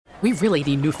We really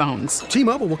need new phones.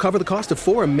 T-Mobile will cover the cost of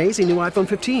 4 amazing new iPhone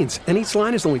 15s, and each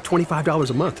line is only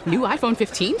 $25 a month. New iPhone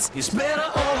 15s? It's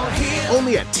better over here.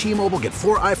 Only at T-Mobile, get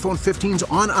 4 iPhone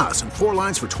 15s on us and 4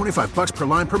 lines for $25 per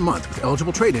line per month with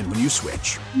eligible trade-in when you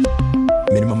switch.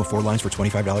 Minimum of 4 lines for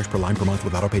 $25 per line per month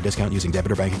with autopay discount using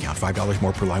debit or bank account. $5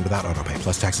 more per line without autopay,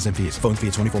 plus taxes and fees. Phone fee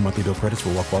at 24 monthly bill credits for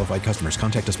well-qualified customers.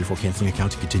 Contact us before canceling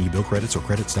account to continue bill credits or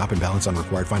credit stop and balance on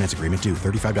required finance agreement due.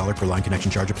 $35 per line connection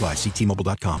charge applies. See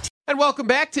T-Mobile.com. And welcome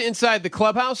back to Inside the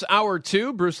Clubhouse, Hour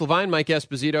 2. Bruce Levine, Mike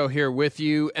Esposito here with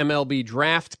you. MLB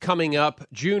Draft coming up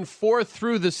June 4th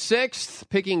through the 6th.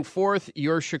 Picking 4th,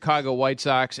 your Chicago White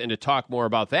Sox. And to talk more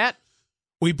about that,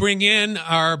 we bring in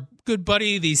our good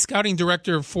buddy, the scouting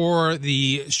director for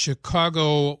the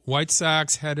Chicago White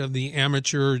Sox, head of the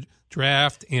amateur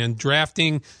draft and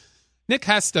drafting, Nick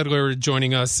Hostetler,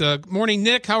 joining us. Morning,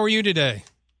 Nick. How are you today?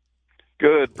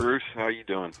 Good, Bruce. How you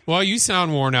doing? Well, you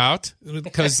sound worn out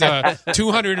because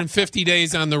 250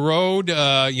 days on the road,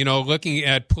 looking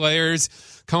at players,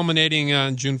 culminating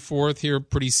on June 4th here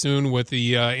pretty soon with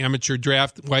the amateur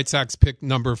draft. White Sox pick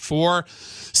number 4.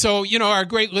 So, our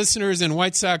great listeners and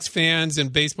White Sox fans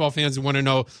and baseball fans want to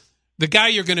know the guy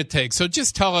you're going to take. So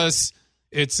just tell us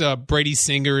it's Brady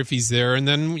Singer if he's there, and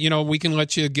then, we can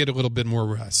let you get a little bit more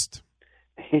rest.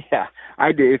 Yeah,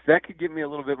 I do. If that could give me a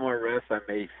little bit more rest, I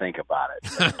may think about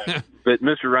it. But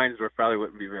Mr. Reinsdorf probably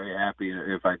wouldn't be very happy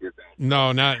if I did that.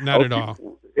 No, not at all.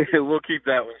 We'll keep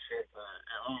that one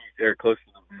there close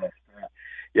to the best.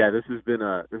 Yeah, this has been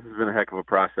a heck of a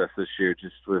process this year,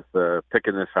 just with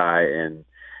picking this high and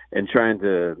trying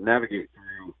to navigate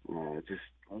through just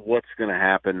what's going to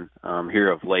happen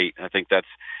here of late. I think that's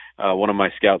one of my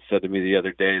scouts said to me the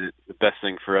other day that the best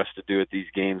thing for us to do at these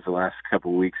games the last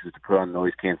couple of weeks is to put on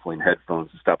noise-canceling headphones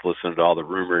and stop listening to all the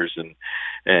rumors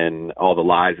and all the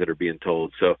lies that are being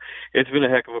told. So it's been a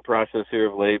heck of a process here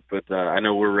of late, but I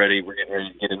know we're ready. We're getting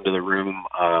ready to get into the room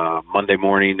Monday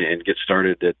morning and get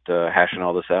started at hashing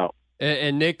all this out.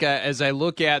 And Nick, as I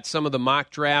look at some of the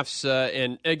mock drafts,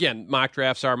 and again, mock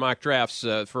drafts are mock drafts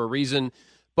for a reason,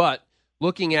 but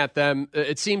looking at them,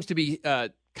 it seems to be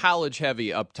college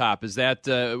heavy up top. Is that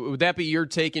would that be your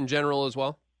take in general as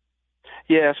well?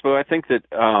 Yes, but I think that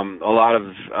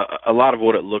a lot of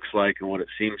what it looks like and what it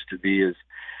seems to be is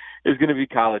going to be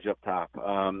college up top.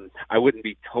 I wouldn't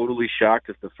be totally shocked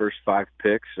if the first 5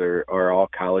 picks are all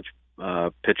college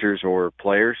pitchers or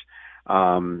players.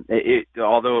 Although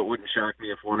it wouldn't shock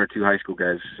me if 1 or 2 high school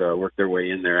guys work their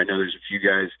way in there. I know there's a few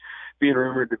guys being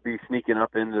rumored to be sneaking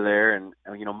up into there, and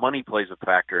money plays a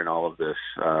factor in all of this.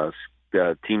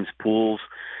 Teams' pools,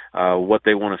 what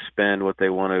they want to spend, what they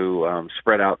want to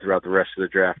spread out throughout the rest of the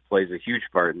draft plays a huge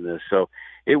part in this. So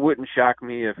it wouldn't shock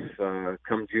me if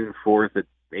come June 4th at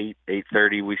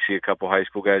 8:30 we see a couple high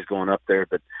school guys going up there.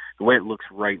 But the way it looks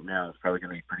right now, it's probably going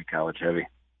to be pretty college heavy.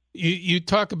 You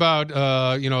talk about,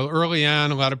 early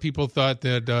on, a lot of people thought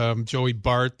that Joey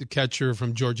Bart, the catcher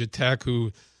from Georgia Tech,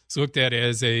 who is looked at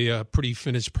as a pretty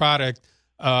finished product,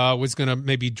 was going to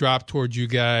maybe drop towards you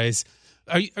guys.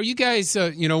 Are you guys,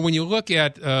 when you look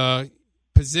at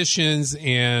positions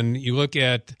and you look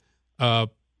at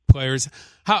players,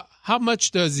 how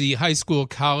much does the high school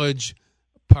college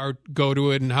part go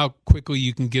to it, and how quickly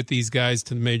you can get these guys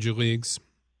to the major leagues?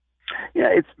 Yeah,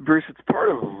 Bruce. It's part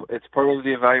of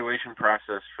the evaluation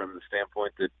process from the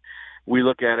standpoint that we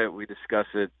look at it, we discuss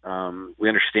it, we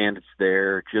understand it's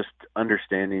there. Just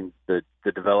understanding the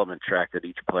development track that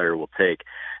each player will take.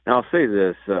 Now, I'll say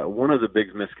this: one of the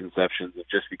big misconceptions is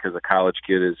just because a college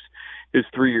kid is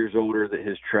 3 years older, that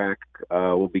his track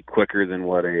will be quicker than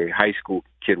what a high school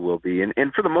kid will be.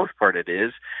 And for the most part it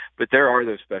is, but there are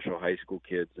those special high school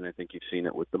kids, and I think you've seen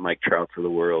it with the Mike Trouts of the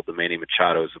world, the Manny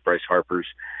Machados, the Bryce Harpers,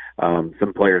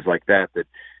 some players like that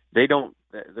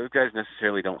those guys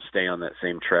necessarily don't stay on that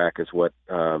same track as what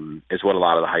a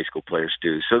lot of the high school players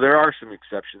do. So there are some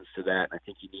exceptions to that, and I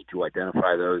think you need to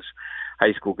identify those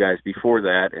high school guys before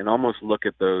that and almost look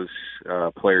at those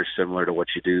players similar to what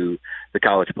you do the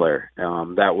college player.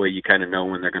 That way you kind of know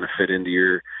when they're going to fit into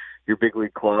your big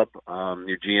league club.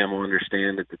 Your GM will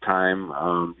understand at the time,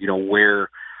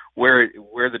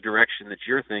 where the direction that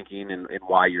you're thinking and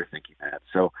why you're thinking that.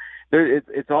 So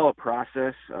it's all a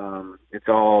process. It's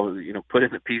all,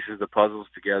 putting the pieces of the puzzles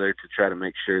together to try to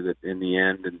make sure that in the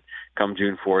end and come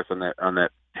June 4th on that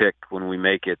pick when we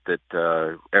make it,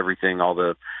 that everything, all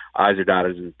the I's are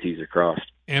dotted and T's are crossed.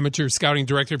 Amateur scouting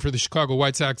director for the Chicago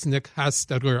White Sox, Nick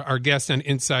Hostetler, our guest on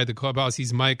Inside the Clubhouse.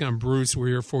 He's Mike. I'm Bruce. We're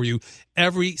here for you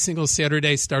every single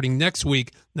Saturday starting next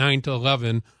week, 9 to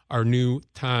 11, our new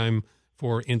time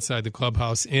for Inside the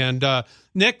Clubhouse. And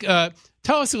Nick,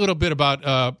 tell us a little bit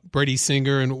about Brady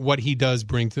Singer and what he does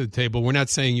bring to the table. We're not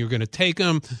saying you're going to take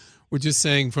him. We're just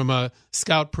saying from a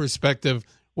scout perspective,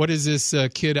 what does this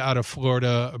kid out of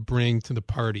Florida bring to the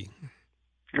party?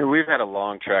 We've had a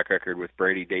long track record with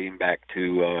Brady dating back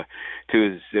to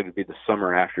his, it would be the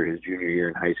summer after his junior year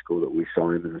in high school that we saw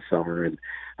him in the summer, and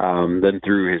then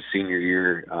through his senior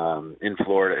year in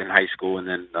Florida in high school, and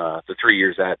then the 3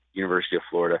 years at University of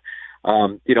Florida.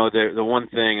 The one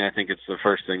thing, I think it's the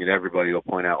first thing that everybody will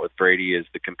point out with Brady is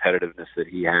the competitiveness that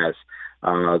he has.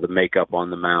 The makeup on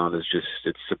the mound is just,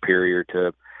 it's superior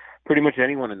to pretty much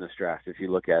anyone in this draft if you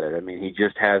look at it. I mean, he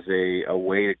just has a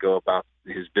way to go about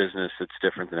his business that's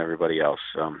different than everybody else.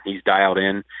 He's dialed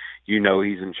in. He's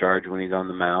in charge when he's on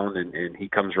the mound, and he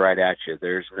comes right at you.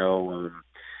 There's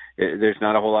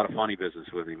not a whole lot of funny business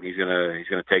with him. He's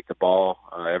gonna take the ball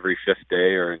every fifth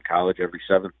day, or in college every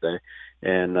seventh day,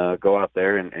 and go out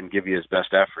there and give you his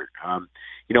best effort.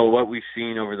 What we've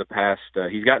seen over the past,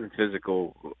 he's gotten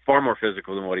physical, far more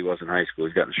physical than what he was in high school.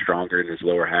 He's gotten stronger in his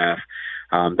lower half.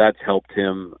 That's helped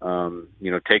him,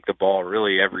 take the ball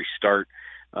really every start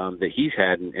that he's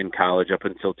had in college. Up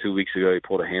until 2 weeks ago, he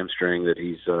pulled a hamstring that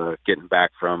he's getting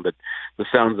back from. But the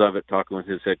sounds of it, talking with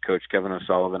his head coach, Kevin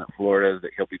O'Sullivan at Florida,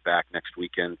 that he'll be back next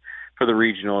weekend for the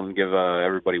regional and give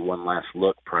everybody one last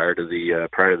look prior to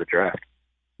the draft.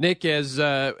 Nick,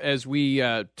 as we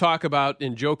talk about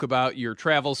and joke about your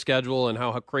travel schedule and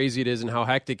how crazy it is and how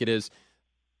hectic it is,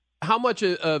 how much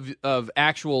of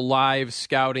actual live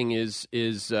scouting is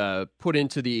put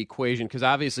into the equation? Because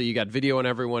obviously you got video on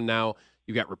everyone now,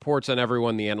 you got reports on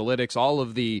everyone, the analytics, all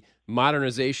of the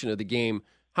modernization of the game.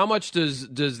 How much does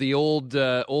the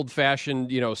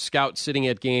old-fashioned scout sitting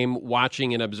at game,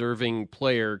 watching and observing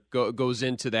player goes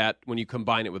into that when you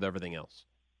combine it with everything else?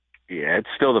 Yeah, it's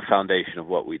still the foundation of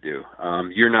what we do.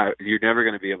 You're never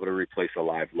going to be able to replace a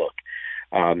live look.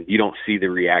 You don't see the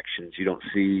reactions. You don't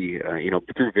see,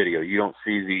 through video, you don't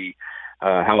see the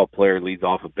how a player leads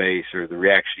off a base, or the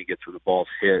reaction he gets when the ball's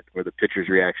hit, or the pitcher's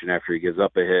reaction after he gives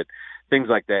up a hit. Things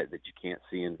like that you can't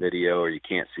see in video, or you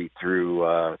can't see through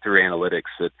analytics.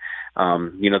 That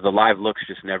the live look's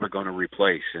just never going to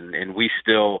replace. And we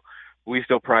still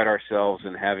pride ourselves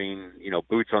in having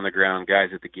boots on the ground, guys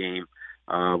at the game.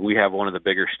 We have one of the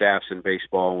bigger staffs in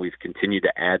baseball, and we've continued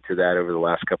to add to that over the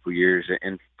last couple of years.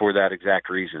 And for that exact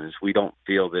reason, is we don't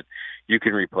feel that you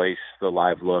can replace the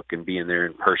live look and being there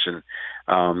in person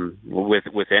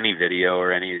with any video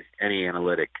or any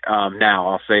analytic. Now,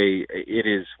 I'll say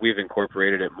we've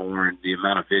incorporated it more, and the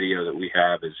amount of video that we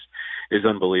have is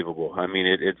unbelievable. I mean,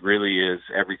 it really is.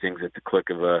 Everything's at the click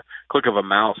of a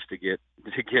mouse to get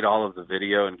all of the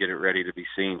video and get it ready to be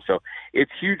seen. So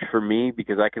it's huge for me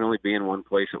because I can only be in one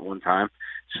place at one time.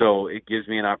 So it gives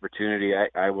me an opportunity.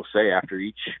 I will say, after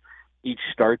each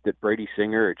start that Brady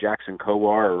Singer or Jackson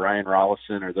Kowar or Ryan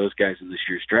Rollison or those guys in this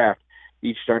year's draft,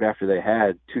 each start after they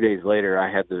had, 2 days later,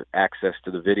 I had the access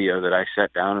to the video that I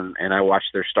sat down and I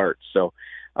watched their starts. So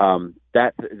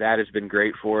that has been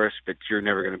great for us, but you're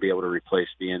never going to be able to replace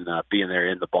being there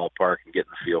in the ballpark and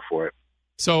getting the feel for it.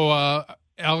 So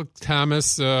Alec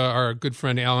Thomas, our good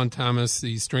friend Alan Thomas,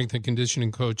 the strength and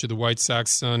conditioning coach of the White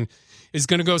Sox son, is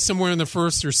going to go somewhere in the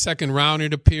first or second round,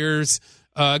 it appears.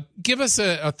 Give us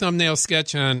a thumbnail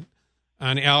sketch on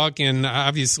Alec, and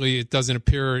obviously it doesn't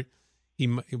appear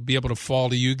he'll be able to fall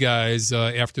to you guys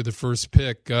after the first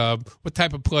pick. What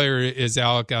type of player is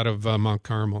Alec out of Mount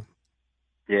Carmel?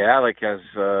 Yeah, Alec has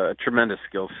a tremendous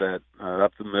skill set,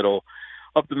 up the middle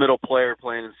player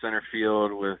playing in center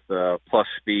field with plus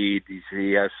speed. He's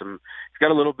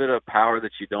got a little bit of power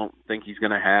that you don't think he's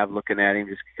going to have looking at him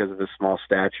just because of his small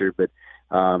stature, but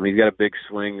he's got a big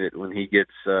swing that when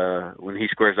he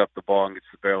squares up the ball and gets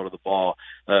the barrel to the ball,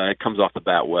 it comes off the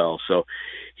bat well. So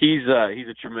he's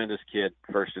a tremendous kid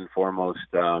first and foremost.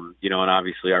 And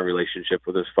obviously our relationship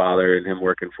with his father and him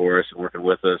working for us and working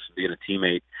with us and being a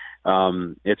teammate.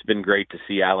 It's been great to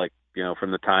see Alec,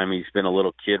 from the time he's been a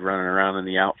little kid running around in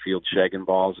the outfield shagging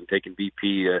balls and taking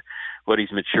BP to what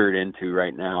he's matured into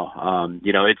right now.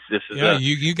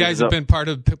 You guys have been part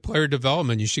of player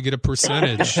development. You should get a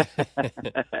percentage.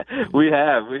 We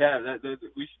have. We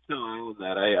should tell Alan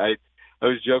that. I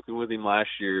was joking with him last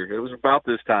year. It was about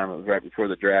this time. It was right before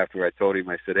the draft where I told him,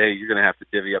 I said, hey, you're going to have to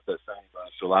divvy up that signing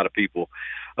bonus to a lot of people.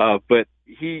 But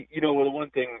he, well, the one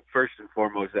thing first and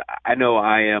foremost, I know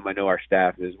our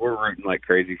staff is, we're rooting like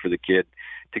crazy for the kid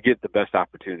to get the best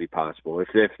opportunity possible.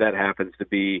 If that happens to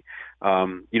be,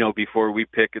 before we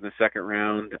pick in the second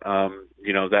round,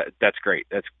 that's great.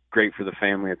 That's great for the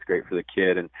family. It's great for the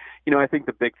kid. And, I think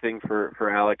the big thing for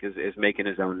Alec is making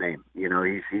his own name.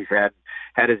 He's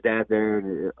had his dad there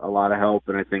and a lot of help,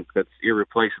 and I think that's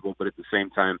irreplaceable. But at the same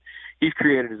time, he's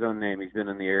created his own name. He's been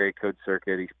in the area code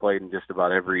circuit. He's played in just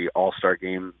about every all-star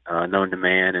game known to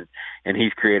man, and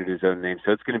he's created his own name.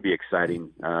 So it's going to be exciting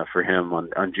for him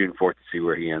on June 4th to see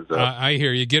where he ends up. I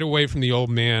hear you. Get away from the old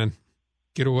man.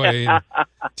 Get away. And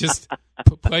just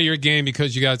play your game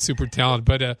because you got super talent.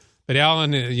 But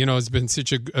Alan, has been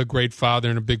such a great father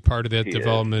and a big part of that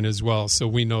development as well. So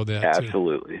we know that.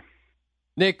 Absolutely. Too.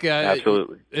 Nick,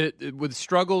 absolutely. With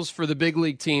struggles for the big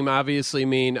league team, obviously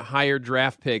mean higher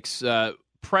draft picks.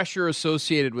 Pressure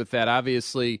associated with that.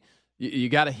 Obviously, you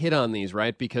got to hit on these,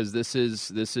 right? Because this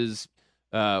is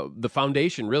the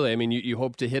foundation, really. I mean, you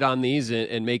hope to hit on these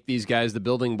and make these guys the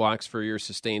building blocks for your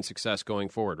sustained success going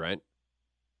forward, right?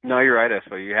 No, you're right,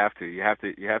 Espo. You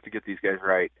have to get these guys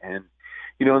right. And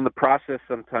in the process,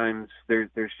 sometimes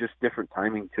there's just different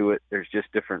timing to it. There's just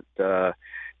different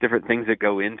things that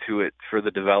go into it for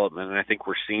the development, and I think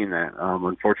we're seeing that.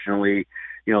 Unfortunately,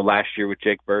 last year with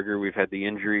Jake Berger, we've had the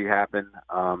injury happen.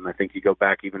 I think you go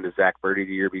back even to Zach Birdie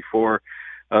the year before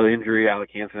the injury. Alec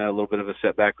Hansen had a little bit of a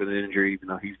setback with an injury, even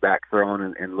though he's back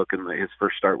throwing and looking. His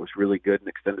first start was really good in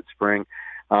extended spring.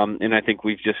 And I think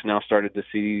we've just now started to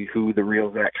see who the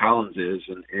real Zach Collins is,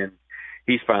 and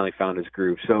he's finally found his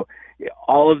groove. So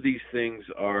all of these things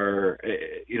are,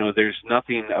 there's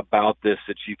nothing about this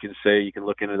that you can say, you can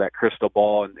look into that crystal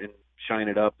ball and shine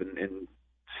it up and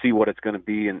see what it's going to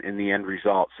be in the end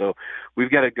result. So we've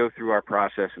got to go through our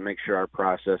process and make sure our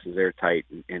process is airtight,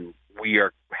 and we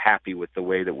are happy with the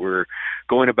way that we're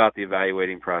going about the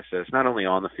evaluating process, not only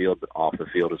on the field, but off the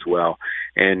field as well.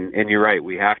 And you're right,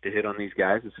 we have to hit on these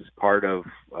guys. This is part of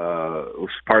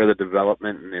the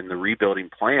development and the rebuilding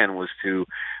plan was to,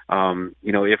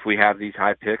 if we have these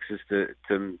high picks, is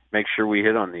to make sure we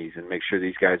hit on these and make sure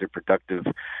these guys are productive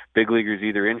big leaguers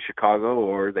either in Chicago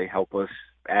or they help us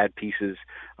add pieces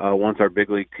once our big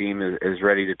league team is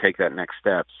ready to take that next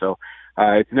step. So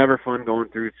it's never fun going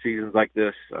through seasons like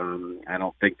this. I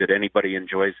don't think that anybody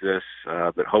enjoys this,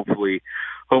 but hopefully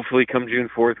come June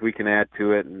 4th we can add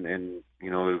to it and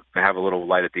have a little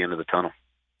light at the end of the tunnel.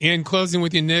 And closing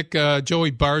with you, Nick,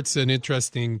 Joey Bart's an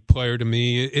interesting player to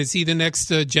me. Is he the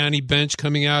next Johnny Bench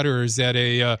coming out, or is that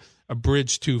a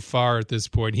bridge too far at this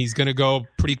point? He's going to go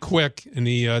pretty quick in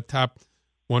the top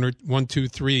 1, 2,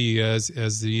 3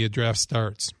 as the draft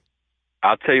starts.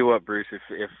 I'll tell you what, Bruce, if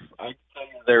I tell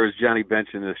you there was Johnny Bench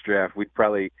in this draft, we'd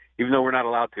probably, even though we're not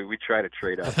allowed to, we'd try to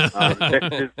trade up.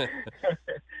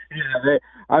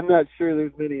 I'm not sure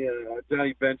there's many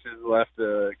Johnny Benches left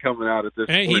coming out at this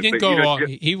point. He didn't go.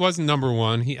 He wasn't number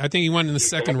one. I think he went in the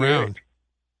second round.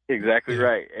 Exactly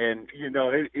right. And,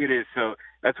 it is. So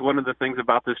that's one of the things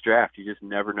about this draft. You just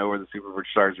never know where the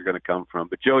superstars are going to come from.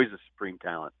 But Joey's a supreme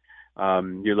talent.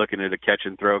 You're looking at a catch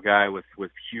and throw guy with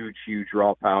huge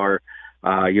raw power.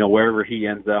 Wherever he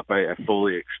ends up, I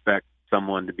fully expect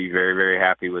someone to be very, very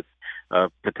happy with a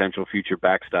potential future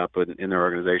backstop in their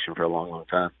organization for a long, long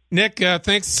time. Nick,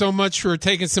 thanks so much for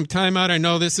taking some time out. I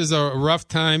know this is a rough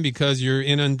time because you're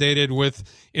inundated with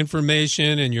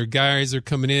information and your guys are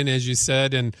coming in, as you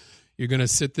said, and you're going to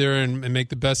sit there and make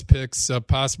the best picks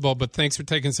possible. But thanks for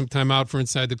taking some time out for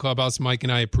Inside the Clubhouse. Mike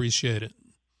and I appreciate it.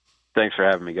 Thanks for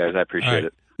having me, guys. I appreciate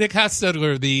it. Nick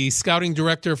Hostetler, the scouting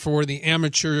director for the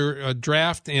amateur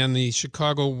draft and the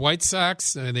Chicago White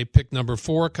Sox. They picked number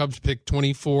 4. Cubs picked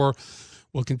 24.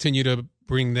 We'll continue to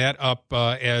bring that up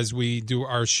as we do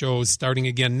our shows starting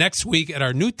again next week at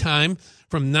our new time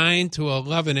from 9 to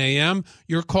 11 a.m.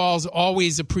 Your calls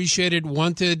always appreciated,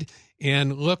 wanted,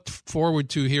 and looked forward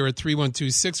to here at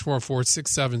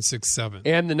 312-644-6767.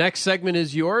 And the next segment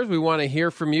is yours. We want to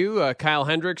hear from you. Kyle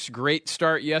Hendricks, great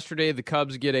start yesterday. The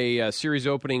Cubs get a series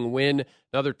opening win.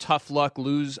 Another tough luck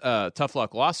loss, for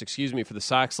the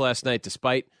Sox last night,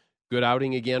 despite good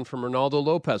outing again from Ronaldo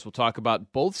Lopez. We'll talk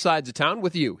about both sides of town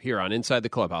with you here on Inside the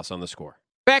Clubhouse on The Score.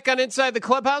 Back on Inside the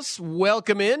Clubhouse,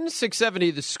 welcome in.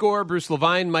 670 The Score. Bruce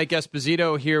Levine, Mike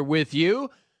Esposito here with you.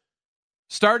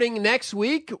 Starting next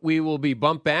week, we will be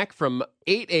bumped back from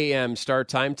 8 a.m. start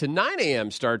time to 9 a.m.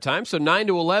 start time. So 9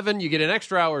 to 11, you get an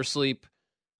extra hour of sleep,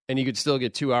 and you could still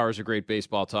get 2 hours of great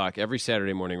baseball talk every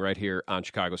Saturday morning right here on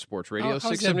Chicago Sports Radio,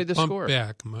 670 The Score.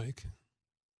 Back, Mike?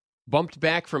 Bumped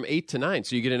back from 8 to 9,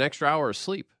 so you get an extra hour of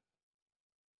sleep.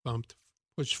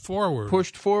 Pushed forward.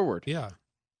 Pushed forward. Yeah.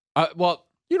 Well,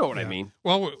 You know what I mean.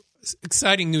 Well,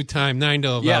 exciting new time, 9 to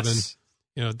 11.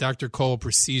 Yes. Dr. Cole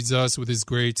precedes us with his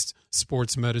great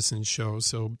sports medicine show,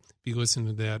 so be listening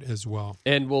to that as well.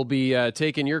 And we'll be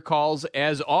taking your calls,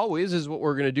 as always, is what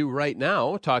we're going to do right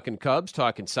now, talking Cubs,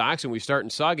 talking Sox, and we start in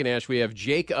Sauganash. We have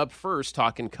Jake up first,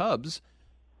 talking Cubs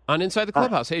on Inside the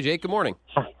Clubhouse. Hey, Jake, good morning.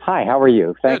 Hi, how are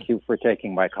you? Thank you for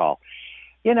taking my call.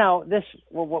 Here's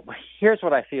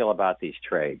what I feel about these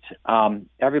trades.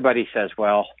 Everybody says,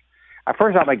 well,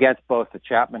 first I'm against both the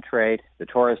Chapman trade, the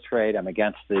Torres trade. I'm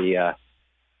against the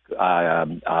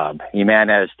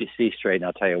Jimenez deceased trade, and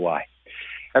I'll tell you why.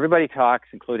 Everybody talks,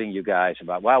 including you guys,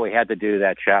 about, well, we had to do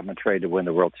that Chapman trade to win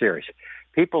the World Series.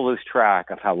 People lose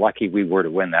track of how lucky we were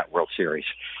to win that World Series.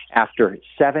 After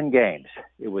 7 games,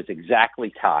 it was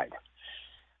exactly tied.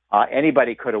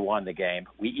 Anybody could have won the game.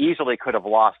 We easily could have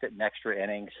lost it in extra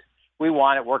innings. We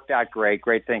won. It worked out great.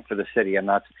 Great thing for the city.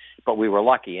 But we were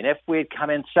lucky. And if we had come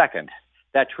in second,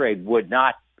 that trade would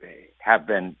not have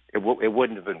been, it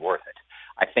wouldn't have been worth it.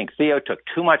 I think Theo took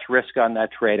too much risk on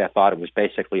that trade. I thought it was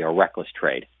basically a reckless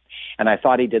trade. And I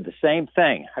thought he did the same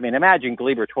thing. I mean, imagine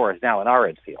Gleyber Torres now in our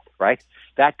infield, right?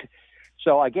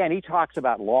 So again, he talks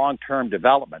about long-term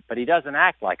development, but he doesn't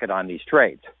act like it on these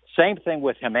trades. Same thing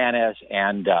with Jimenez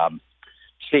and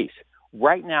Cease.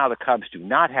 Right now, the Cubs do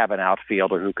not have an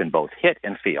outfielder who can both hit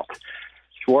and field.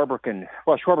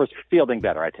 Schwarber's fielding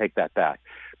better. I take that back.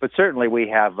 But certainly we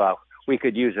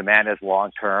could use Jimenez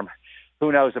long-term.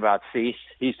 Who knows about Cease?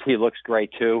 He looks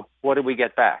great, too. What did we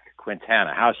get back?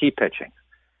 Quintana. How's he pitching?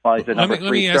 Well, he's a number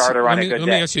 3 starter on a good day. Let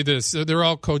me ask you this. They're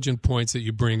all cogent points that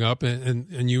you bring up,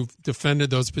 and you've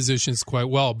defended those positions quite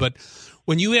well. But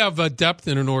when you have depth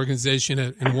in an organization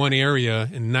in one area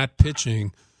and not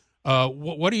pitching,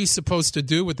 what are you supposed to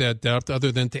do with that depth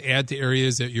other than to add to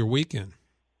areas that you're weak in?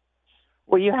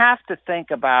 Well, you have to think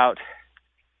about,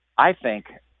 I think,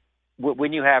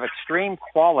 when you have extreme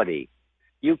quality,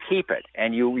 you keep it,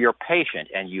 and you're patient,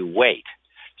 and you wait,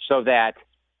 so that,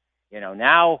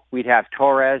 now we'd have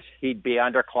Torres. He'd be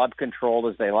under club control,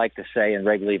 as they like to say in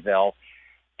Wrigleyville,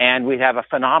 and we'd have a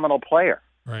phenomenal player.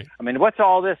 Right. I mean, what's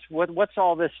all this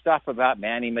stuff about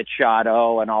Manny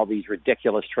Machado and all these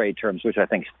ridiculous trade terms, which I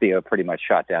think Theo pretty much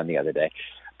shot down the other day.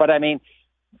 But I mean,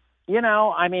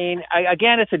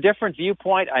 again, it's a different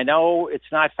viewpoint. I know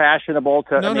it's not fashionable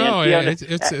to.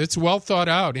 It's well thought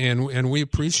out, and we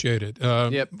appreciate it.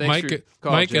 Yep, thanks for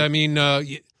calling, Mike. Jim. I mean,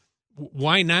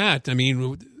 why not? I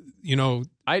mean,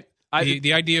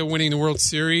 the idea of winning the World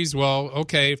Series. Well,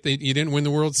 okay, if you didn't win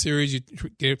the World Series,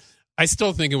 I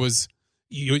still think it was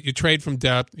you trade from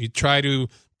depth. You try to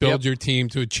build your team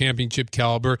to a championship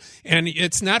caliber, and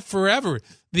it's not forever.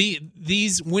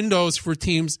 These windows for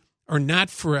teams are not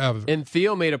forever. And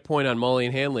Theo made a point on Mully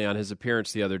and Hanley on his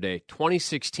appearance the other day.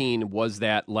 2016 was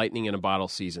that lightning in a bottle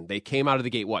season. They came out of the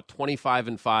gate,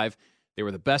 25-5. They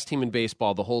were the best team in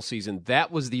baseball the whole season. That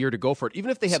was the year to go for it.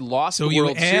 Even if they had lost the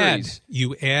World Series.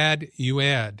 You add. You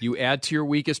add to your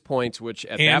weakest points, which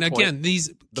at and that point, again,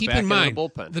 keep in mind,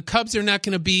 the Cubs are not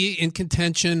going to be in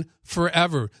contention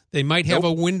forever. They might have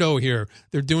a window here.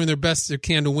 They're doing their best they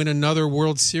can to win another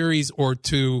World Series or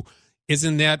two.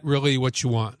 Isn't that really what you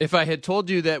want? If I had told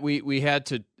you that we had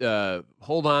to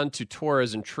hold on to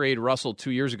Torres and trade Russell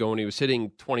 2 years ago when he was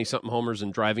hitting 20-something homers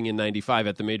and driving in 95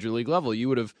 at the major league level, you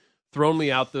would have thrown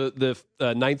me out the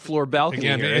ninth floor balcony.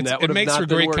 Again, here, it makes for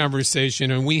great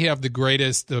conversation, and we have the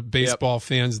greatest baseball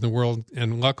fans in the world,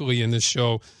 and luckily in this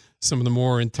show, some of the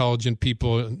more intelligent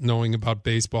people knowing about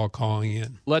baseball calling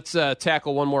in. Let's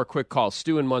tackle one more quick call.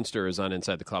 Stu in Munster is on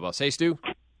Inside the Clubhouse. Hey, Stu.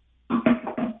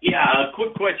 Yeah, a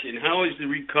quick question. How is the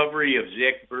recovery of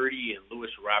Zach Birdie and Luis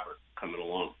Robert coming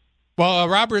along? Well,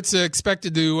 Robert's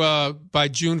expected to, by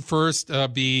June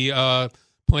 1st, be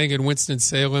playing in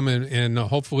Winston-Salem, and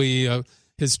hopefully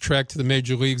his trek to the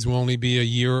major leagues will only be a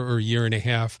year or a year and a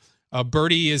half.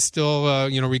 Birdie is still,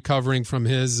 recovering from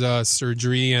his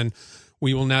surgery, and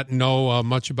we will not know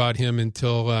much about him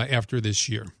until after this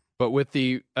year. But with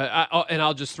and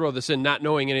I'll just throw this in, not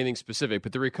knowing anything specific,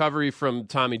 but the recovery from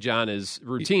Tommy John is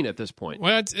routine at this point.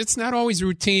 Well, it's not always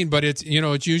routine, but it's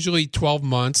usually 12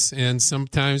 months, and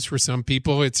sometimes for some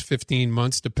people it's 15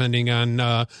 months, depending on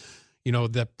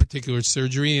that particular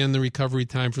surgery and the recovery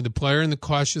time for the player and the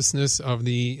cautiousness of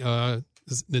the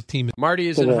team. Marty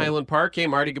is in Highland Park. Hey,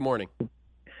 Marty. Good morning.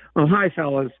 Well, hi,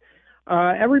 fellas.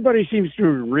 Everybody seems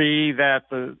to agree that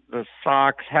the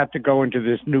Sox have to go into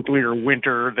this nuclear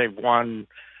winter. They've won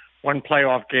one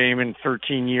playoff game in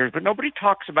 13 years, but nobody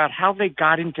talks about how they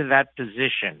got into that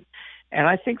position. And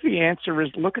I think the answer is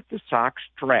look at the Sox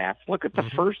draft. Look at the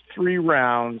first 3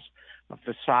 rounds of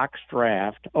the Sox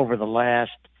draft over the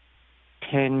last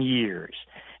 10 years.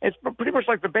 It's pretty much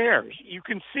like the Bears. You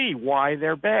can see why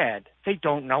they're bad. They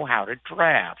don't know how to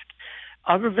draft.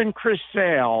 Other than Chris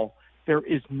Sale, there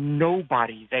is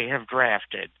nobody they have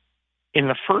drafted in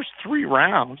the first 3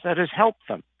 rounds that has helped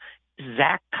them.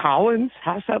 Zach Collins,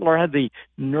 Hostetler had the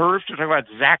nerve to talk about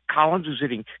Zach Collins, who's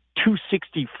hitting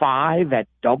 265 at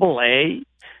Double-A.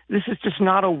 This is just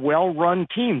not a well-run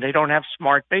team. They don't have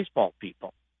smart baseball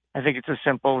people. I think it's as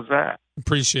simple as that.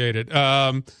 Appreciate it.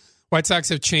 White Sox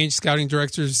have changed scouting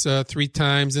directors 3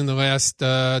 times in the last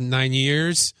 9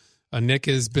 years. Nick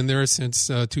has been there since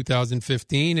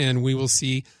 2015, and we will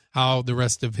see how the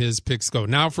rest of his picks go.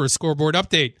 Now for a scoreboard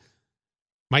update,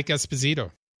 Mike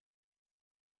Esposito.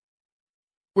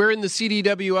 We're in the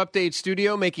CDW Update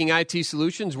studio making IT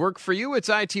solutions work for you. It's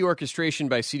IT orchestration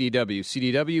by CDW.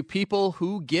 CDW, people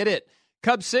who get it.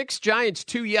 Cubs 6, Giants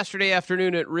 2 yesterday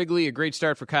afternoon at Wrigley. A great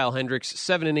start for Kyle Hendricks.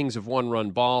 7 innings of 1-run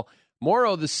ball.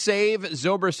 Morrow, the save.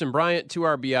 Zobrist and Bryant, 2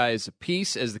 RBIs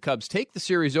apiece as the Cubs take the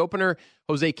series opener.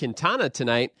 Jose Quintana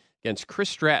tonight against Chris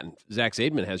Stratton. Zach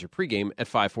Zaidman has your pregame at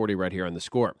 5:40 right here on The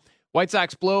Score. White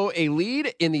Sox blow a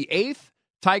lead in the 8th.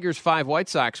 Tigers 5, White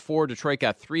Sox 4. Detroit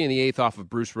got 3 in the 8th off of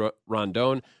Bruce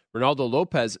Rondon. Ronaldo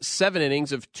Lopez, 7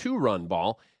 innings of 2-run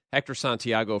ball. Hector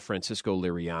Santiago, Francisco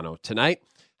Liriano tonight.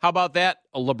 How about that?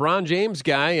 A LeBron James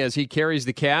guy as he carries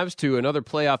the Cavs to another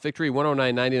playoff victory,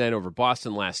 109-99 over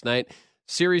Boston last night.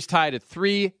 Series tied at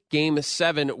 3. Game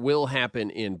 7 will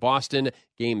happen in Boston.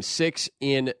 Game 6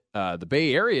 in the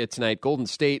Bay Area tonight. Golden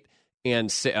State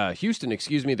and Houston,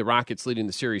 the Rockets leading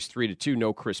the series 3-2.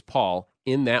 No Chris Paul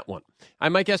in that one.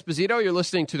 I'm Mike Esposito. You're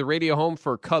listening to the radio home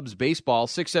for Cubs baseball,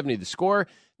 670 The Score.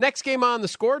 Next game on The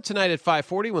Score tonight at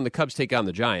 5:40 when the Cubs take on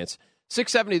the Giants.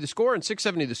 670 The Score and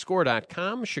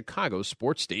 670thescore.com, Chicago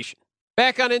sports station.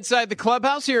 Back on Inside the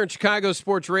Clubhouse here in Chicago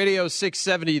Sports Radio,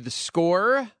 670 The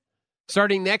Score.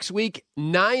 Starting next week,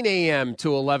 9 a.m.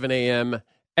 to 11 a.m.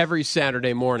 every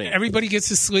Saturday morning. Everybody gets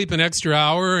to sleep an extra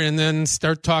hour and then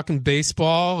start talking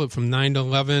baseball from 9 to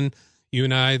 11. You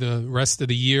and I, the rest of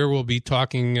the year, will be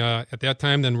talking at that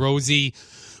time. Then Rosie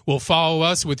will follow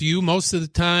us with you most of the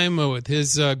time with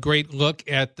his great look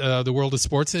at the world of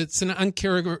sports. It's an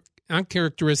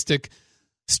uncharacteristic,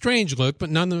 strange look, but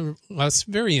nonetheless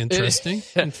very interesting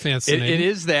and fascinating. It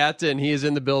is that, and he is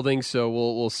in the building, so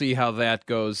we'll see how that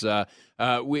goes.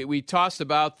 We tossed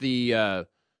about the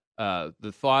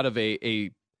thought of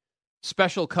a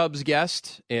special Cubs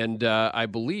guest, and I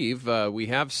believe we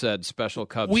have said special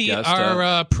Cubs guest. We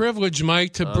are privileged,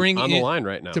 Mike, to bring on the line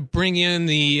right now to bring in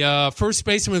the first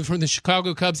baseman from the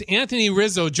Chicago Cubs, Anthony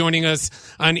Rizzo, joining us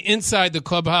on Inside the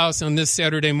Clubhouse on this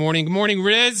Saturday morning. Good morning,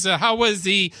 Riz. How was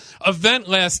the event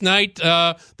last night?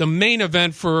 The main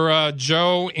event for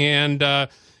Joe and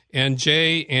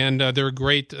Jay, and their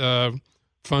great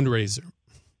fundraiser.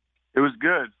 It was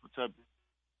good. What's up?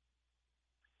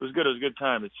 It was good. It was a good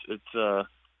time. It's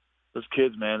those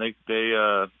kids, man.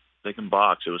 They can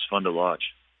box. It was fun to watch.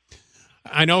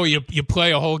 I know you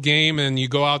play a whole game and you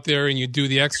go out there and you do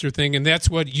the extra thing, and that's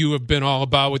what you have been all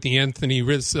about with the Anthony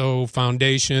Rizzo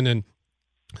Foundation and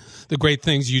the great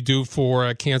things you do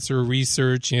for cancer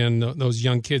research and those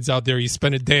young kids out there. You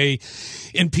spend a day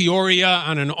in Peoria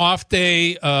on an off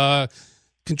day,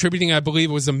 contributing, I believe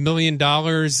it was $1 million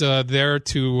there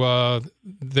to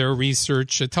their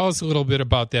research. Tell us a little bit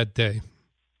about that day.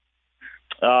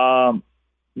 In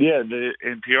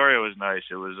Peoria was nice.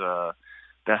 It was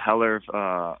the Heller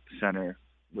Center,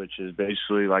 which is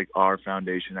basically like our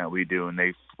foundation that we do, and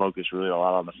they focus really a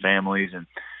lot on the families and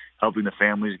helping the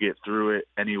families get through it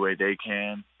any way they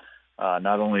can.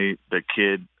 Not only the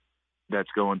kid that's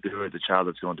going through it, the child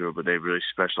that's going through it, but they really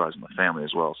specialize in the family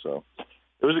as well. So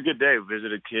it was a good day. We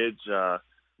visited kids,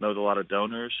 met with a lot of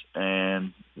donors,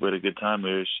 and we had a good time.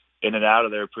 We were in and out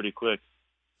of there pretty quick.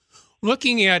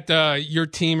 Looking at your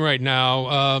team right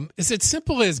now, is it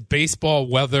simple as baseball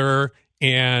weather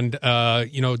and,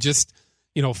 just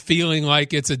feeling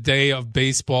like it's a day of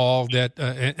baseball that,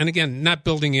 and again, not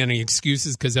building any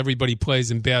excuses because everybody plays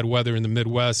in bad weather in the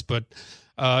Midwest, but,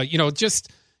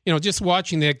 just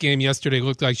watching that game yesterday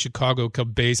looked like Chicago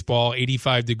Cub baseball,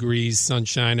 85 degrees,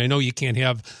 sunshine. I know you can't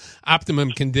have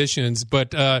optimum conditions,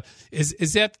 but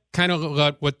is that kind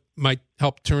of what might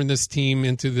help turn this team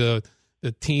into the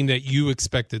team that you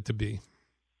expect it to be?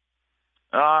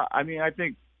 I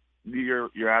think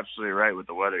you're absolutely right with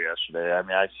the weather yesterday. I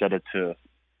mean, I said it to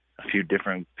a few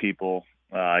different people.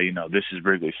 This is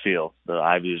Wrigley Field. The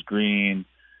ivy is green.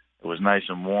 It was nice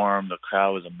and warm. The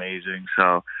crowd was amazing.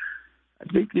 So I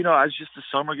think, as just the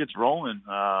summer gets rolling,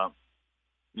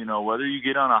 whether you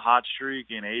get on a hot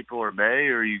streak in April or May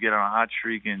or you get on a hot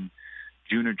streak in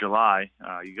June or July,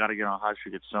 you got to get on a hot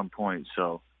streak at some point.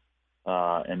 So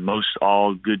and most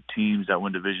all good teams that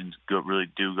win divisions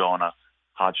really do go on a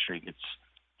hot streak. I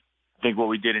think what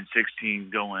we did in 2016,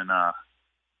 going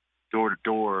door to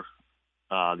door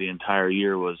the entire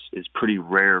year, is pretty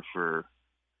rare for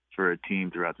a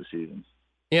team throughout the season.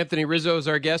 Anthony Rizzo is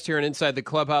our guest here on Inside the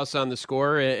Clubhouse on The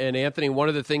Score. And Anthony, one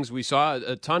of the things we saw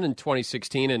a ton in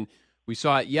 2016, and we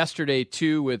saw it yesterday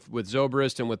too with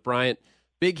Zobrist and with Bryant,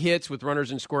 big hits with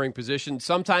runners in scoring position.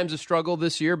 Sometimes a struggle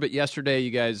this year, but yesterday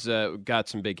you guys got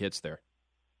some big hits there.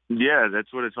 Yeah,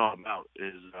 that's what it's all about.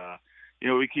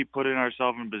 We keep putting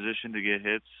ourselves in position to get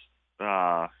hits.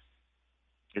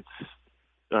 It's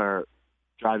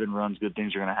driving runs, good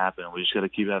things are going to happen. We just got to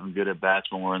keep having good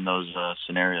at-bats when we're in those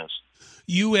scenarios.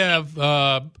 You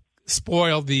have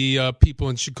spoiled the people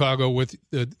in Chicago with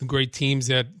the great teams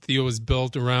that Theo has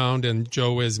built around and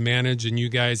Joe has managed, and you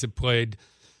guys have played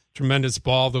tremendous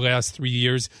ball the last 3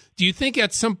 years. Do you think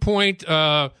at some point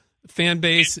fan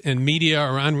base and media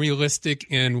are unrealistic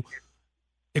in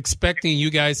expecting you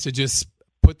guys to just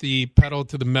put the pedal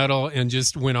to the metal and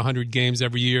just win 100 games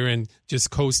every year and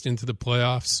just coast into the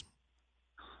playoffs?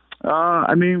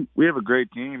 We have a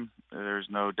great team. There's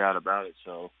no doubt about it.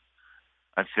 So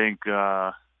I think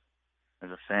as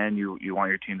a fan, you want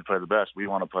your team to play the best. We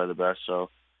want to play the best. So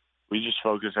we just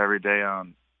focus every day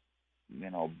on,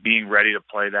 being ready to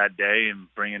play that day and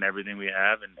bringing everything we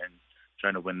have and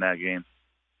trying to win that game.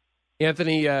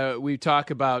 Anthony, we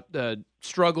talk about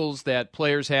struggles that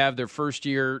players have their first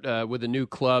year with a new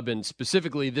club, and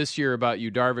specifically this year about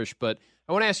you, Darvish. But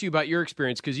I want to ask you about your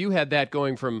experience, because you had that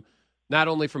going from not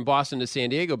only from Boston to San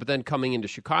Diego, but then coming into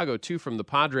Chicago, too, from the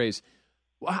Padres.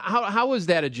 How was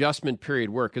that adjustment period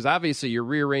work? Because obviously you're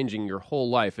rearranging your whole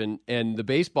life, and the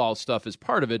baseball stuff is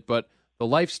part of it, but the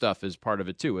life stuff is part of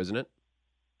it, too, isn't it?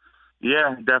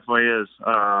 Yeah, it definitely is.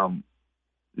 When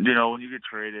you get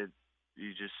traded,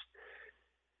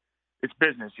 it's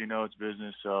business, it's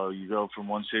business. So you go from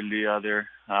one city to the other.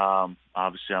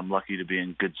 Obviously, I'm lucky to be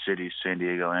in good cities, San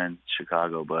Diego and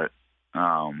Chicago, but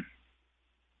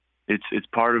it's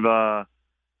part of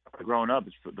growing up.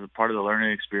 It's part of the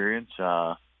learning experience,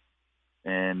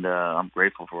 and I'm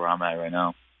grateful for where I'm at right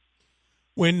now.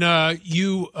 When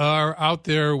you are out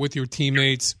there with your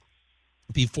teammates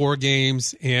before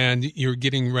games and you're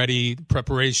getting ready,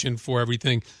 preparation for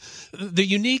everything, the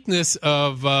uniqueness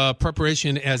of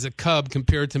preparation as a Cub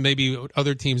compared to maybe what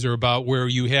other teams are about, where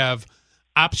you have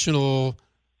optional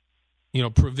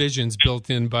provisions built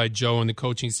in by Joe and the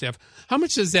coaching staff. How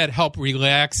much does that help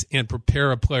relax and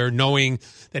prepare a player, knowing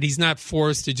that he's not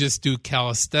forced to just do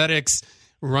calisthenics,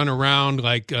 run around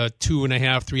like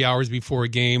 2.5, 3 hours before a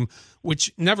game,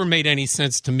 which never made any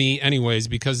sense to me anyways,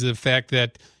 because of the fact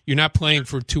that you're not playing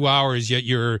for 2 hours, yet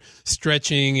you're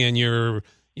stretching and you're,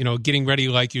 getting ready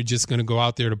like you're just going to go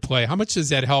out there to play. How much does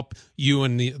that help you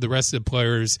and the rest of the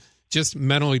players just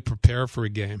mentally prepare for a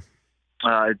game?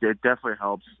 It definitely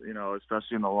helps,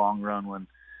 especially in the long run when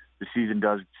the season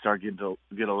does start get a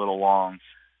little long.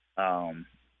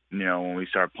 When we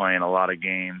start playing a lot of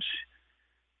games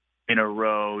in a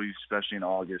row, especially in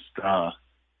August,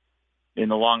 in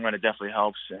the long run, it definitely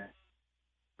helps.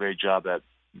 Great job at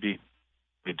we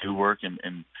do work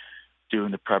and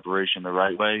doing the preparation the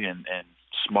right way and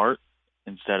smart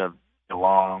instead of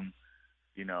long,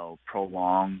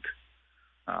 prolonged,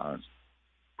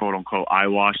 quote-unquote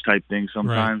eyewash type thing.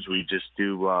 Sometimes we just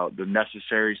do the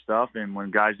necessary stuff, and when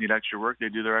guys need extra work, they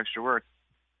do their extra work.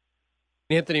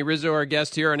 Anthony Rizzo, our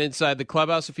guest here on Inside the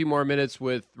Clubhouse. A few more minutes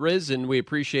with Riz, and we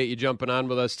appreciate you jumping on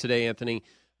with us today, Anthony.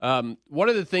 One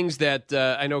of the things that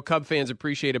I know Cub fans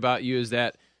appreciate about you is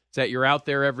that you're out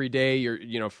there every day.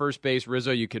 You're, first base,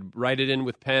 Rizzo. You could write it in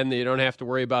with pen. You don't have to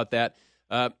worry about that.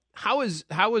 How is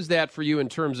that for you in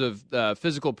terms of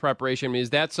physical preparation? I mean, is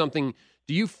that something?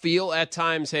 Do you feel at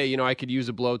times, hey, I could use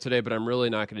a blow today, but I'm really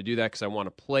not going to do that because I want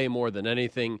to play more than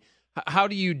anything? How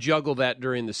do you juggle that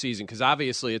during the season? Because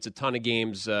obviously it's a ton of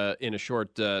games in a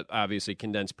short, obviously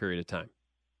condensed period of time.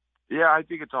 Yeah, I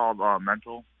think it's all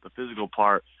mental. The physical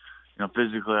part,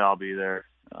 physically I'll be there.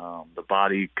 The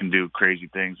body can do crazy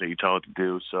things that you tell it to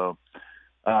do. So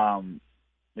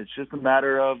it's just a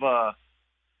matter of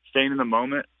staying in the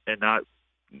moment and not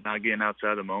getting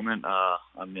outside the moment.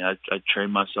 I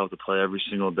train myself to play every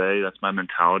single day. That's my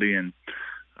mentality, and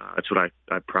that's what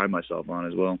I pride myself on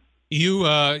as well.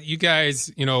 You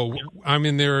guys, I'm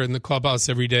in there in the clubhouse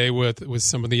every day with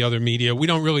some of the other media. We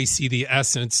don't really see the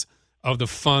essence of the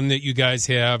fun that you guys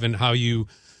have and how you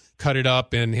cut it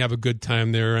up and have a good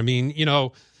time there. I mean,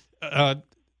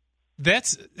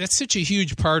 that's such a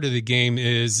huge part of the game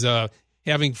is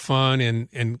having fun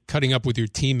and cutting up with your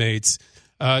teammates.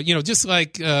 Just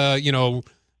like,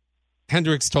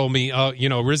 Hendricks told me,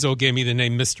 Rizzo gave me the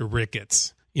name Mr.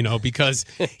 Ricketts, because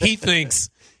he thinks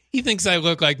I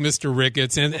look like Mr.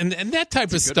 Ricketts, and that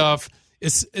type of stuff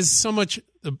is so much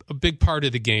a big part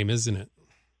of the game, isn't it?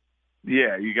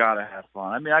 Yeah, you got to have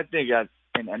fun. I mean, I think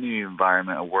in any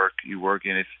environment of work you work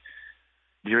in, if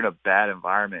you're in a bad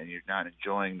environment and you're not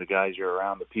enjoying the guys you're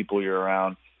around, the people you're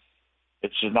around,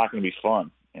 it's just not going to be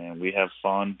fun. And we have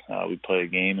fun. We play a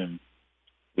game, and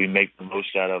we make the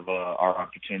most out of our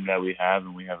opportunity that we have,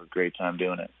 and we have a great time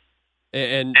doing it.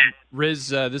 And Riz,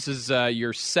 this is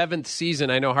your 7th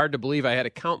season. I know, hard to believe. I had to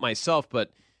count myself,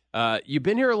 but you've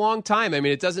been here a long time. I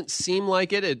mean, it doesn't seem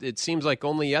like it. It seems like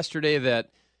only yesterday that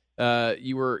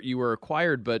you were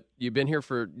acquired, but you've been here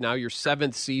for now your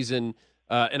 7th season.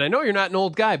 And I know you're not an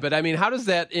old guy, but I mean, how does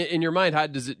that in your mind? How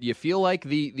does it? Do you feel like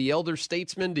the elder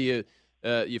statesman? Do you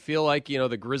feel like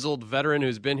the grizzled veteran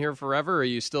who's been here forever, or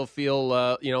you still feel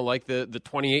like the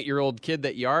 28-year-old kid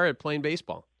that you are at playing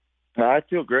baseball? I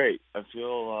feel great. I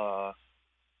feel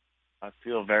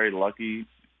very lucky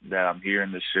that I'm here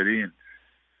in this city and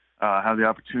have the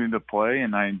opportunity to play,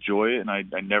 and I enjoy it, and I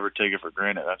never take it for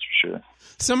granted, that's for sure.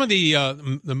 Some of the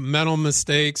mental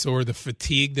mistakes or the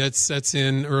fatigue that sets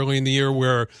in early in the year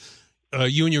where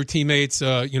you and your teammates,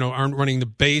 aren't running the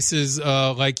bases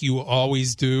like you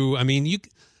always do. I mean,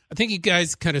 I think you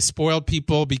guys kind of spoiled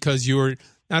people because you were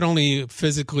not only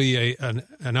physically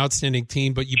an outstanding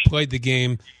team, but you played the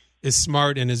game as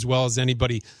smart and as well as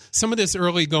anybody. Some of this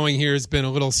early going here has been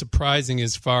a little surprising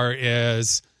as far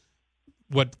as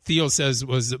what Theo says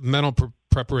was mental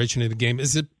preparation of the game.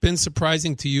 Has it been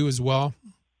surprising to you as well?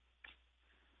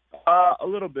 A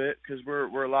little bit, because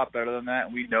we're a lot better than that,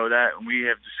 and we know that, and we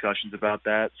have discussions about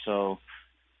that. So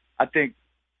I think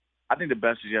the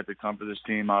best is yet to come for this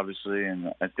team, obviously,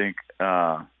 and I think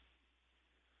guys,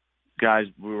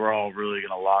 we were all really going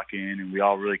to lock in, and we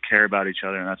all really care about each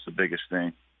other, and that's the biggest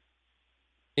thing.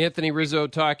 Anthony Rizzo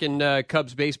talking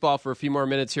Cubs baseball for a few more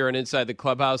minutes here on Inside the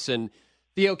Clubhouse, and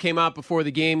Theo came out before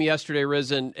the game yesterday,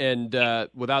 Riz, and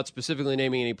without specifically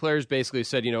naming any players, basically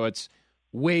said, it's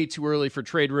way too early for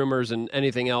trade rumors, and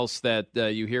anything else that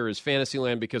you hear is fantasy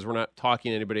land because we're not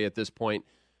talking to anybody at this point.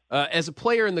 As a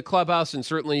player in the clubhouse, and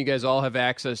certainly you guys all have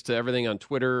access to everything on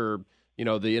Twitter or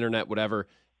the internet, whatever,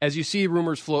 as you see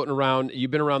rumors floating around,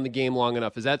 you've been around the game long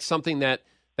enough. Is that something that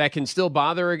can still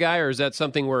bother a guy, or is that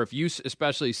something where if you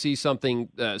especially see something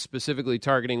specifically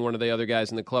targeting one of the other guys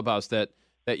in the clubhouse that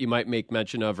you might make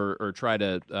mention of or try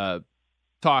to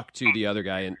talk to the other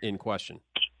guy in question?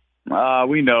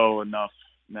 We know enough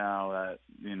now that,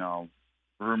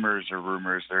 rumors are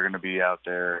rumors. They're going to be out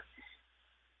there.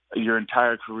 Your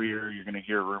entire career, you're going to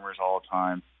hear rumors all the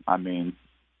time. I mean,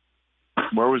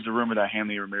 where was the rumor that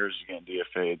Hanley Ramirez is getting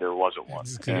DFA'd? There wasn't one.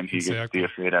 And he gets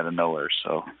DFA'd out of nowhere.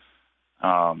 So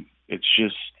it's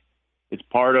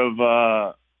part of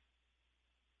the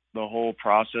whole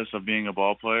process of being a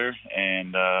ball player.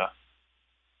 And,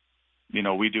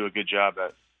 we do a good job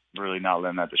at really not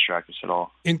letting that distract us at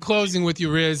all. In closing with you,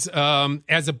 Riz,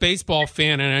 as a baseball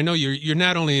fan, and I know you're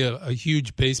not only a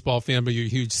huge baseball fan, but you're a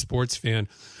huge sports fan.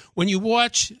 When you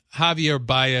watch Javier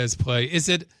Baez play, is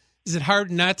it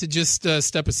hard not to just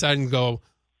step aside and go,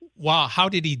 wow, how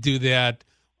did he do that?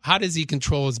 How does he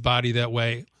control his body that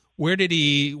way? Where did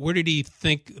he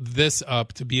think this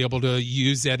up to be able to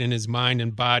use that in his mind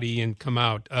and body and come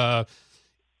out?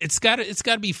 It's got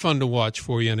to be fun to watch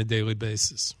for you on a daily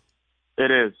basis. It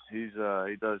is. He's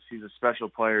a special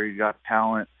player. He's got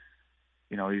talent.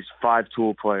 He's a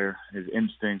 5-tool player. His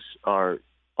instincts are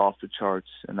off the charts,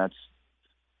 and that's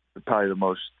probably the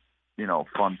most,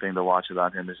 fun thing to watch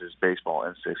about him is his baseball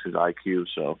instincts, his IQ.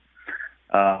 So,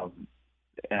 and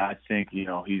I think, he's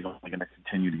only going to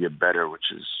continue to get better,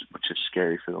 which is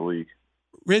scary for the league.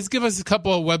 Riz, give us a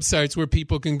couple of websites where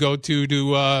people can go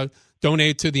to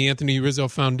donate to the Anthony Rizzo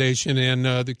Foundation and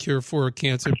the Cure for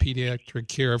Cancer, Pediatric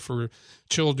Care for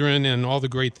Children, and all the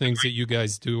great things that you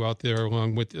guys do out there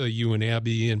along with you and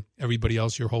Abby and everybody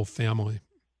else, your whole family.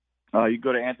 You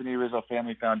go to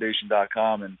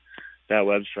AnthonyRizzoFamilyFoundation.com, and that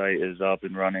website is up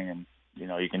and running, and,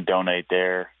 you can donate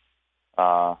there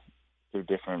through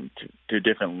different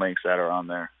links that are on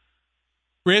there.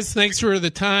 Riz, thanks for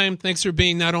the time. Thanks for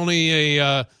being not only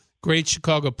a great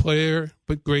Chicago player,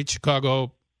 but great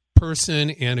Chicago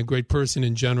person and a great person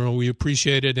in general. We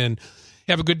appreciate it, and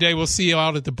have a good day. We'll see you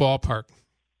out at the ballpark.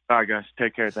 All right, guys.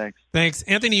 Take care. Thanks. Thanks.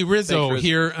 Anthony Rizzo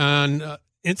here on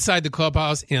Inside the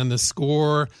Clubhouse and The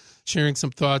Score, sharing some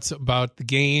thoughts about the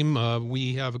game.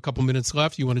 We have a couple minutes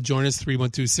left. You want to join us,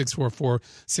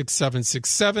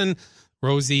 312-644-6767.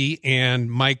 Rosie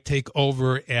and Mike take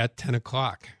over at 10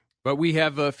 o'clock. But we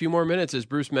have a few more minutes, as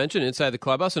Bruce mentioned, inside the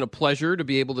clubhouse, and a pleasure to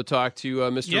be able to talk to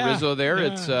Mr. Rizzo there.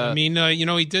 Yeah. It's,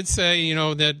 he did say,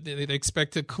 that they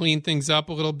expect to clean things up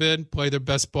a little bit, play their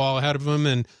best ball ahead of them.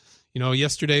 And,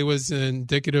 yesterday was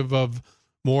indicative of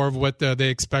more of what they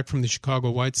expect from the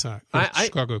Chicago White Sox,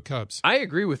 Chicago Cubs. I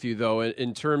agree with you, though,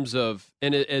 in terms of,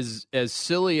 and as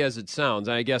silly as it sounds,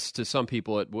 I guess to some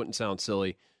people it wouldn't sound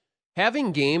silly,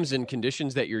 having games in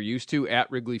conditions that you're used to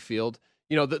at Wrigley Field.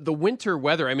 The winter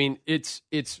weather, I mean, it's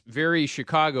very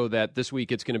Chicago that this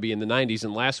week it's going to be in the 90s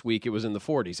and last week it was in the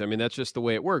 40s. I mean, that's just the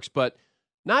way it works. But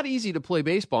not easy to play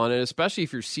baseball in, and especially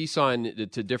if you're seesawing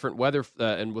to different weather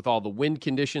and with all the wind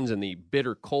conditions and the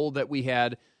bitter cold that we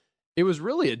had. It was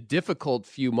really a difficult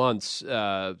few months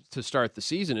to start the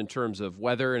season in terms of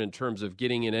weather and in terms of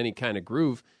getting in any kind of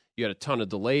groove. You had a ton of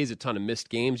delays, a ton of missed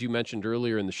games. You mentioned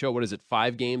earlier in the show, what is it,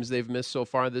 5 games they've missed so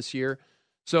far this year?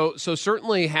 So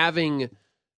certainly having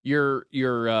your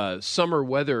summer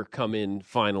weather come in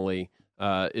finally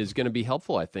is going to be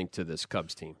helpful, I think, to this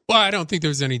Cubs team. Well, I don't think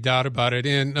there's any doubt about it.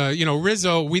 And,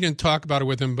 Rizzo, we didn't talk about it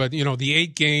with him, but, the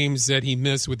 8 games that he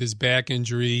missed with his back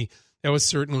injury, that was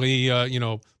certainly,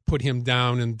 put him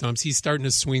down in dumps. He's starting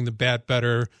to swing the bat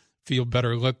better, feel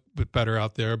better, look better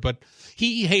out there. But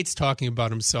he hates talking about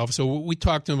himself. So we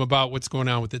talked to him about what's going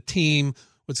on with the team,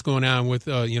 what's going on with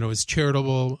his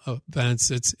charitable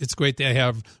events. It's great to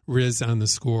have Riz on the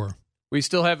Score. We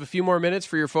still have a few more minutes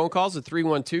for your phone calls at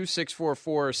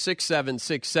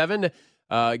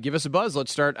 312-644-6767. Give us a buzz.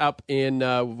 Let's start up in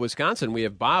Wisconsin. We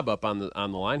have Bob up on the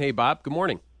line. Hey, Bob. Good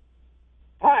morning.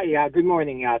 Hi. Good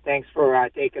morning. Thanks for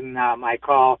taking my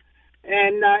call.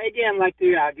 And again, I'd like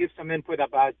to give some input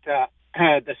about the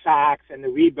Sox and the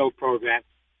rebuild program.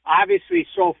 Obviously,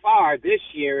 so far this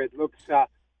year, it looks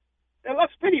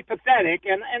pretty pathetic,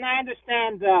 and I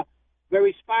understand the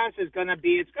response is going to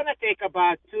be it's going to take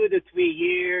about 2 to 3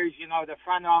 years. The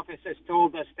front office has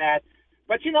told us that.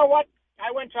 But you know what?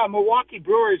 I went to a Milwaukee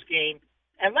Brewers game,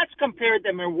 and let's compare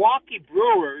the Milwaukee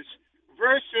Brewers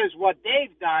versus what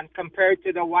they've done compared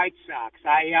to the White Sox.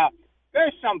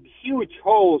 There's some huge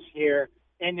holes here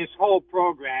in this whole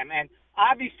program, and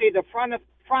obviously the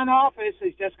front office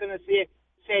is just going to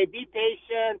say, be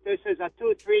patient. This is a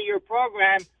 2-3 year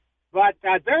program. But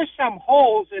there's some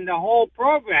holes in the whole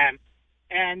program,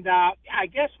 and I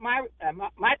guess my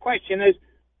question is,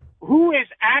 who is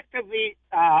actively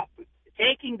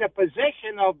taking the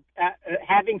position of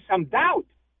having some doubt?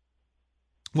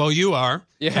 Well, you are,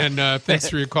 yeah. And thanks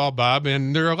for your call, Bob.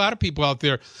 And there are a lot of people out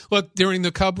there. Look, during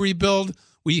the Cub rebuild,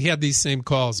 we had these same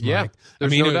calls, Mike. Yeah,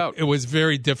 there's no doubt. It was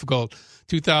very difficult.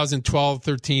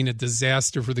 2012-13, a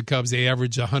disaster for the Cubs. They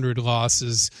averaged 100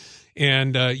 losses.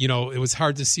 And, it was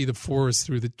hard to see the forest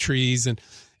through the trees. And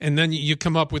then you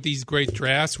come up with these great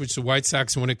drafts, which the White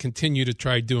Sox want to continue to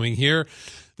try doing here.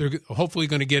 They're hopefully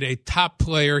going to get a top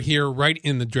player here right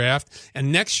in the draft.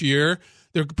 And next year,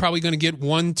 they're probably going to get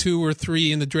 1, 2, or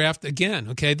 3 in the draft again.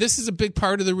 Okay, this is a big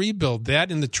part of the rebuild. That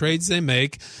and the trades they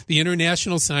make, the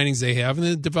international signings they have, and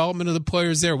the development of the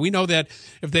players there. We know that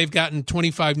if they've gotten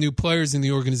 25 new players in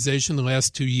the organization in the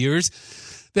last 2 years,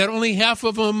 that only half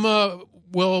of them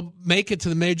will make it to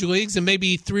the major leagues, and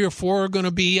maybe 3 or 4 are going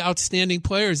to be outstanding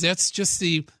players. That's just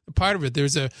the part of it.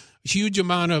 There's a huge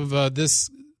amount of this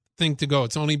thing to go.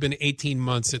 It's only been 18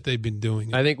 months that they've been doing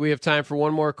it. I think we have time for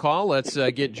one more call. Let's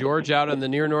get George out on the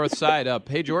near north side up.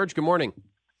 Hey, George, good morning.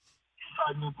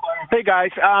 Hey,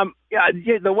 guys.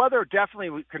 The weather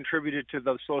definitely contributed to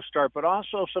the slow start, but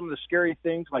also some of the scary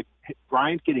things like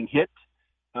Bryant getting hit.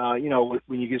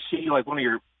 When you can see like one of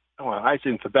your, I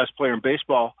think the best player in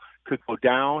baseball could go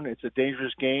down. It's a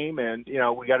dangerous game, and,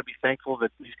 we got to be thankful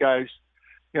that these guys,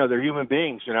 they're human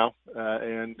beings, and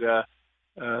they're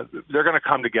going to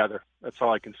come together. That's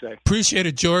all I can say. Appreciate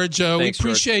it, George. Thanks,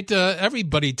 we appreciate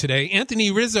everybody today.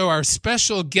 Anthony Rizzo, our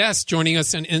special guest, joining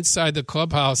us on Inside the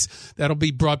Clubhouse. That'll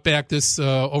be brought back this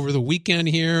over the weekend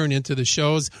here and into the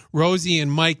shows. Rosie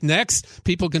and Mike next.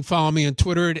 People can follow me on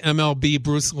Twitter at MLB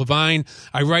Bruce Levine.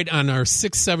 I write on our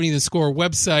 670 The Score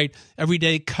website every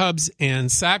day, Cubs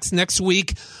and Sox. Next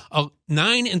week,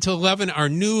 9 until 11, our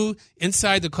new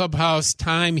Inside the Clubhouse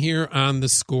time here on The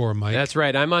Score, Mike. That's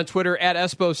right. I'm on Twitter at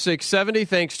Espo670.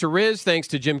 Thanks to Riz. Thanks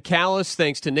to Jim Callis.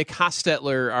 Thanks to Nick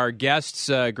Hostetler, our guests.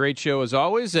 Great show as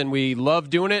always, and we love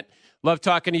doing it. Love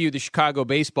talking to you, the Chicago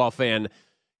baseball fan.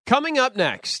 Coming up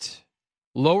next,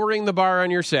 lowering the bar on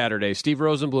your Saturday, Steve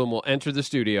Rosenbloom will enter the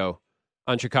studio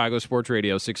on Chicago Sports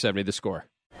Radio 670 The Score.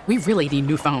 We really need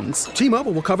new phones.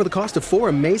 T-Mobile will cover the cost of 4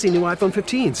 amazing new iPhone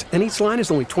 15s, and each line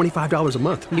is only $25 a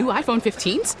month. New iPhone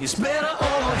 15s? It's better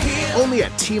over here. Only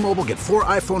at T-Mobile, get 4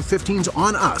 iPhone 15s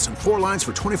on us and 4 lines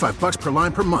for $25 per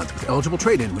line per month with eligible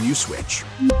trade-in when you switch.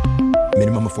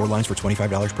 Minimum of 4 lines for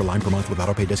 $25 per line per month with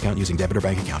autopay discount using debit or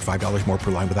bank account. $5 more per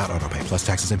line without autopay, plus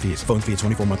taxes and fees. Phone fee at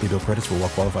 24 monthly bill credits for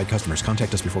well-qualified customers.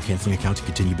 Contact us before canceling account to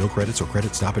continue bill credits or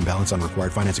credit stop and balance on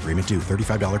required finance agreement due.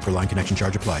 $35 per line connection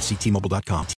charge applies. See T-Mobile.com.